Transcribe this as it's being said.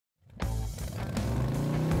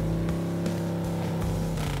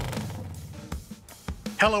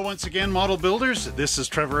Hello once again, model builders. This is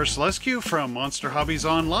Trevor Slescu from Monster Hobbies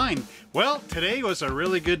Online. Well, today was a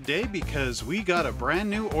really good day because we got a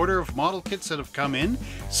brand new order of model kits that have come in.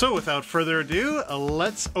 So without further ado,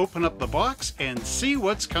 let's open up the box and see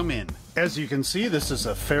what's come in. As you can see, this is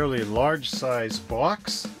a fairly large size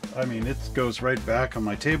box. I mean, it goes right back on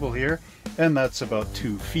my table here, and that's about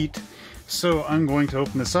 2 feet. So I'm going to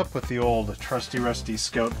open this up with the old trusty rusty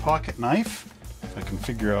Scout pocket knife. If I can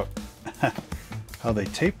figure out how they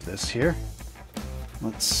tape this here.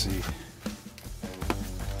 Let's see.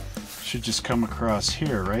 Should just come across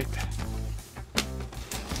here, right?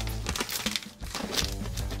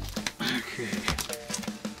 Okay.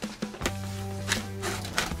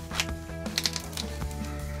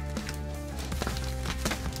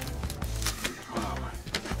 Wow.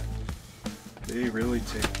 They really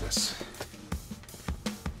tape this.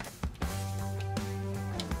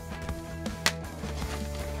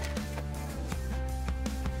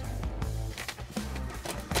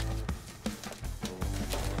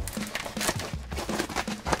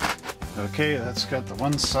 Okay, that's got the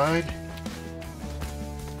one side.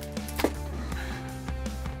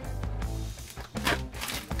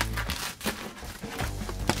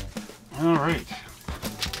 All right.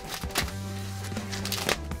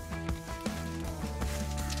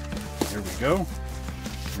 There we go.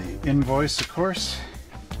 The invoice, of course.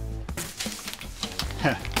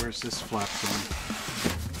 Where's this flap going?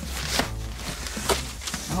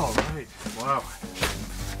 All right. Wow.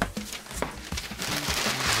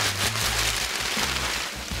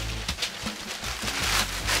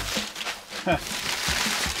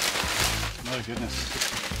 My goodness.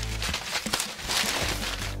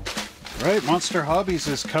 Right, Monster Hobbies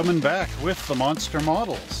is coming back with the monster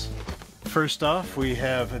models. First off, we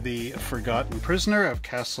have the Forgotten Prisoner of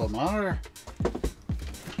Castle Mar.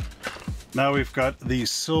 Now we've got the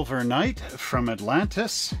Silver Knight from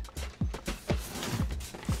Atlantis.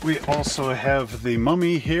 We also have the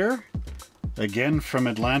Mummy here, again from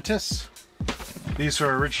Atlantis. These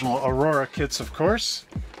are original Aurora kits, of course.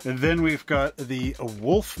 And then we've got the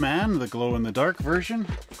Wolfman, the glow-in-the-dark version.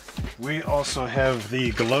 We also have the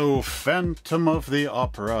Glow Phantom of the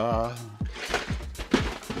Opera.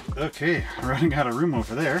 Okay, running out of room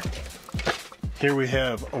over there. Here we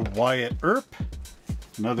have a Wyatt Earp,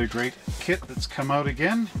 another great kit that's come out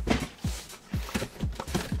again.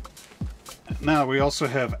 Now we also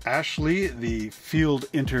have Ashley, the Field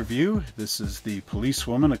Interview. This is the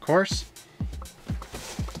policewoman, of course.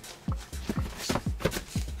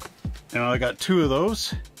 Now I got 2 of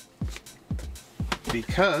those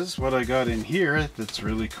because what I got in here that's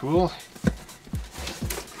really cool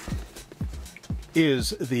is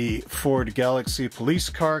the Ford Galaxy police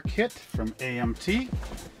car kit from AMT,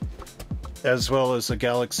 as well as a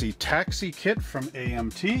Galaxy taxi kit from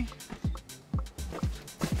AMT.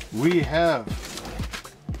 We have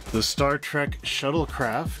the Star Trek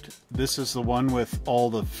shuttlecraft. This is the one with all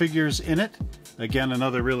the figures in it. Again,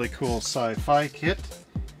 another really cool sci-fi kit.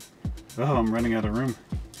 Oh, I'm running out of room.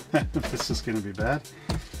 This is going to be bad.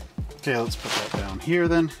 Okay, let's put that down here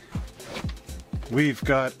then. We've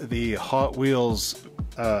got the Hot Wheels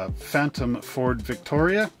Phantom Ford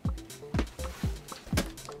Victoria.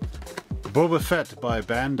 Boba Fett by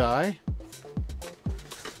Bandai.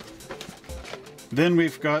 Then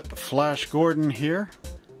we've got Flash Gordon here.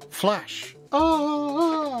 Flash!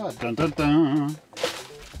 Ah! Dun dun dun!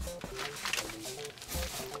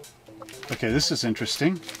 Okay, this is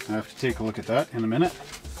interesting. I have to take a look at that in a minute.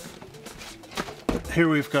 Here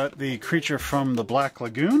we've got the creature from the Black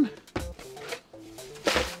Lagoon.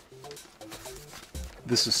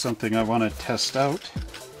 This is something I want to test out.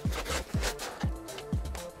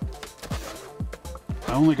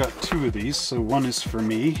 I only got 2 of these, so one is for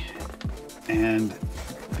me, and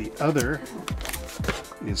the other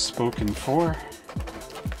is spoken for.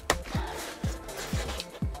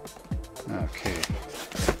 Okay.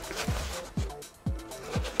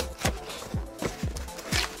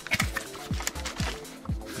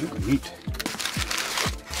 Ooh, neat.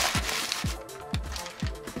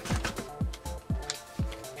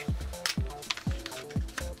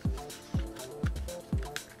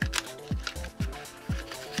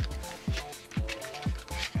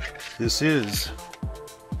 This is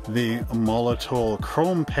the Molotov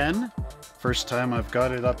Chrome Pen. First time I've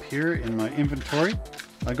got it up here in my inventory.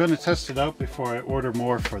 I'm going to test it out before I order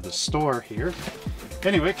more for the store here.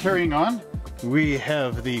 Anyway, carrying on. We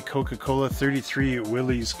have the Coca-Cola 33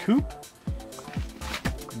 Willys Coupe.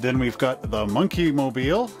 Then we've got the Monkey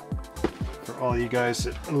Mobile. For all you guys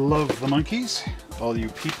that love the monkeys, all you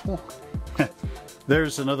people.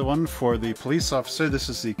 There's another one for the police officer. This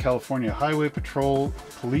is the California Highway Patrol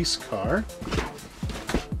police car.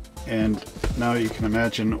 And now you can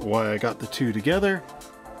imagine why I got the two together.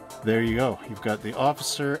 There you go. You've got the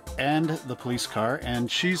officer and the police car, and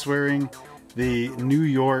she's wearing the New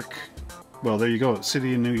York, well, there you go,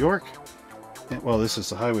 City of New York. Well, this is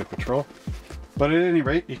the Highway Patrol. But at any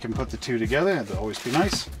rate, you can put the two together. That'd always be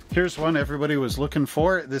nice. Here's one everybody was looking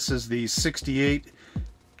for. This is the 68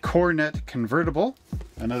 Coronet Convertible.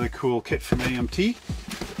 Another cool kit from AMT.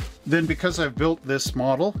 Then because I've built this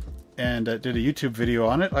model and did a YouTube video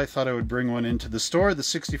on it, I thought I would bring one into the store. The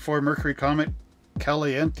 64 Mercury Comet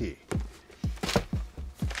Caliente.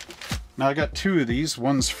 Now I got two of these.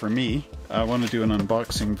 One's for me. I want to do an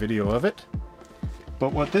unboxing video of it.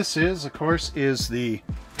 But what this is, of course, is the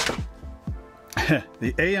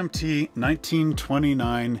the AMT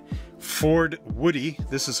 1929 Ford Woody.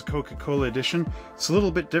 This is a Coca-Cola edition. It's a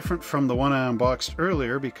little bit different from the one I unboxed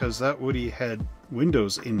earlier because that Woody had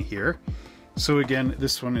windows in here. So again,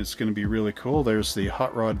 this one is going to be really cool. There's the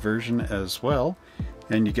hot rod version as well.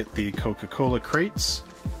 And you get the Coca-Cola crates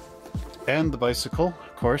and the bicycle,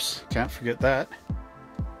 of course. Can't forget that.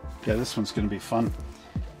 Yeah, this one's going to be fun.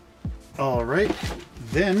 All right,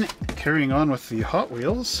 then carrying on with the Hot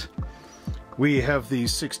Wheels, we have the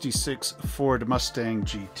 66 Ford Mustang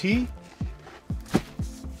GT.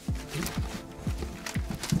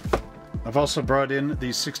 I've also brought in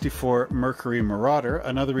the 64 Mercury Marauder.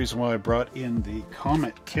 Another reason why I brought in the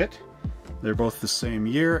Comet kit. They're both the same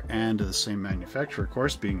year and the same manufacturer, of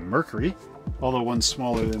course, being Mercury, although one's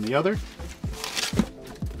smaller than the other.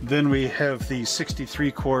 Then we have the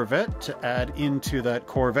 63 Corvette to add into that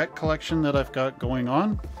Corvette collection that I've got going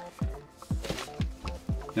on.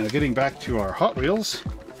 Now getting back to our Hot Wheels,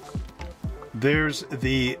 there's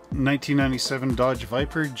the 1997 Dodge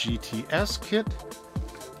Viper GTS kit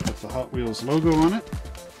with the Hot Wheels logo on it.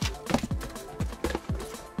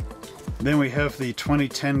 Then we have the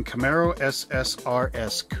 2010 Camaro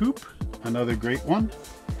SSRS Coupe, another great one.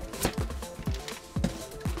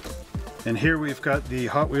 And here we've got the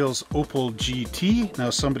Hot Wheels Opel GT.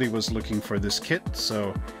 Now somebody was looking for this kit,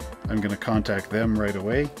 so I'm going to contact them right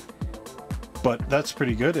away. But that's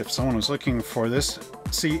pretty good if someone was looking for this.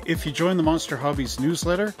 See, if you join the Monster Hobbies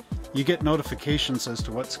newsletter, you get notifications as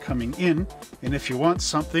to what's coming in. And if you want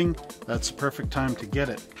something, that's the perfect time to get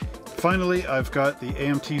it. Finally, I've got the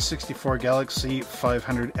AMT 64 Galaxy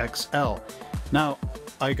 500 XL. Now,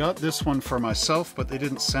 I got this one for myself, but they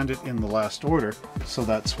didn't send it in the last order, so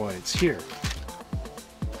that's why it's here.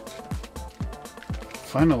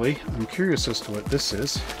 Finally, I'm curious as to what this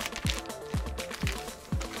is.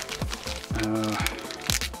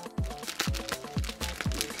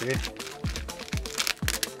 Okay.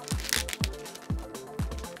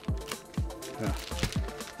 Yeah,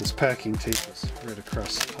 this packing tape is right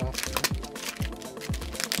across the top here.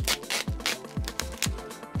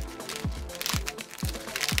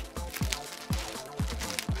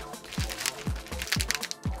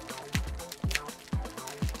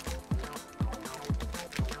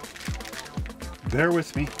 Bear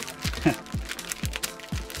with me.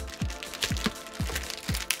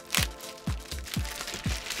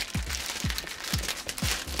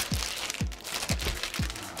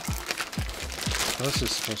 How is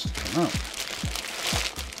this supposed to come out?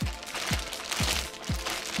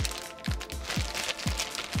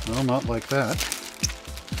 Well, not like that.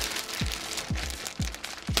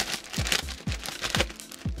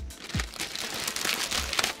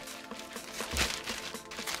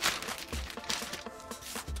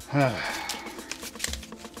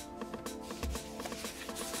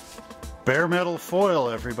 Bare metal foil,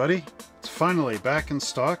 everybody. It's finally back in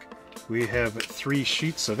stock. We have 3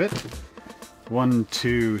 sheets of it. 1,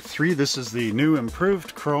 2, 3. This is the new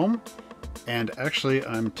improved chrome. And actually,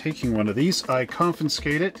 I'm taking one of these. I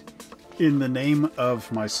confiscate it in the name of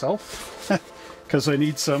myself because I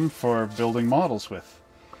need some for building models with.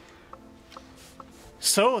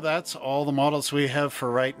 So that's all the models we have for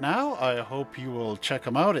right now. I hope you will check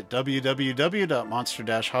them out at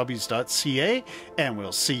www.monster-hobbies.ca, and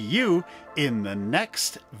we'll see you in the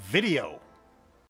next video.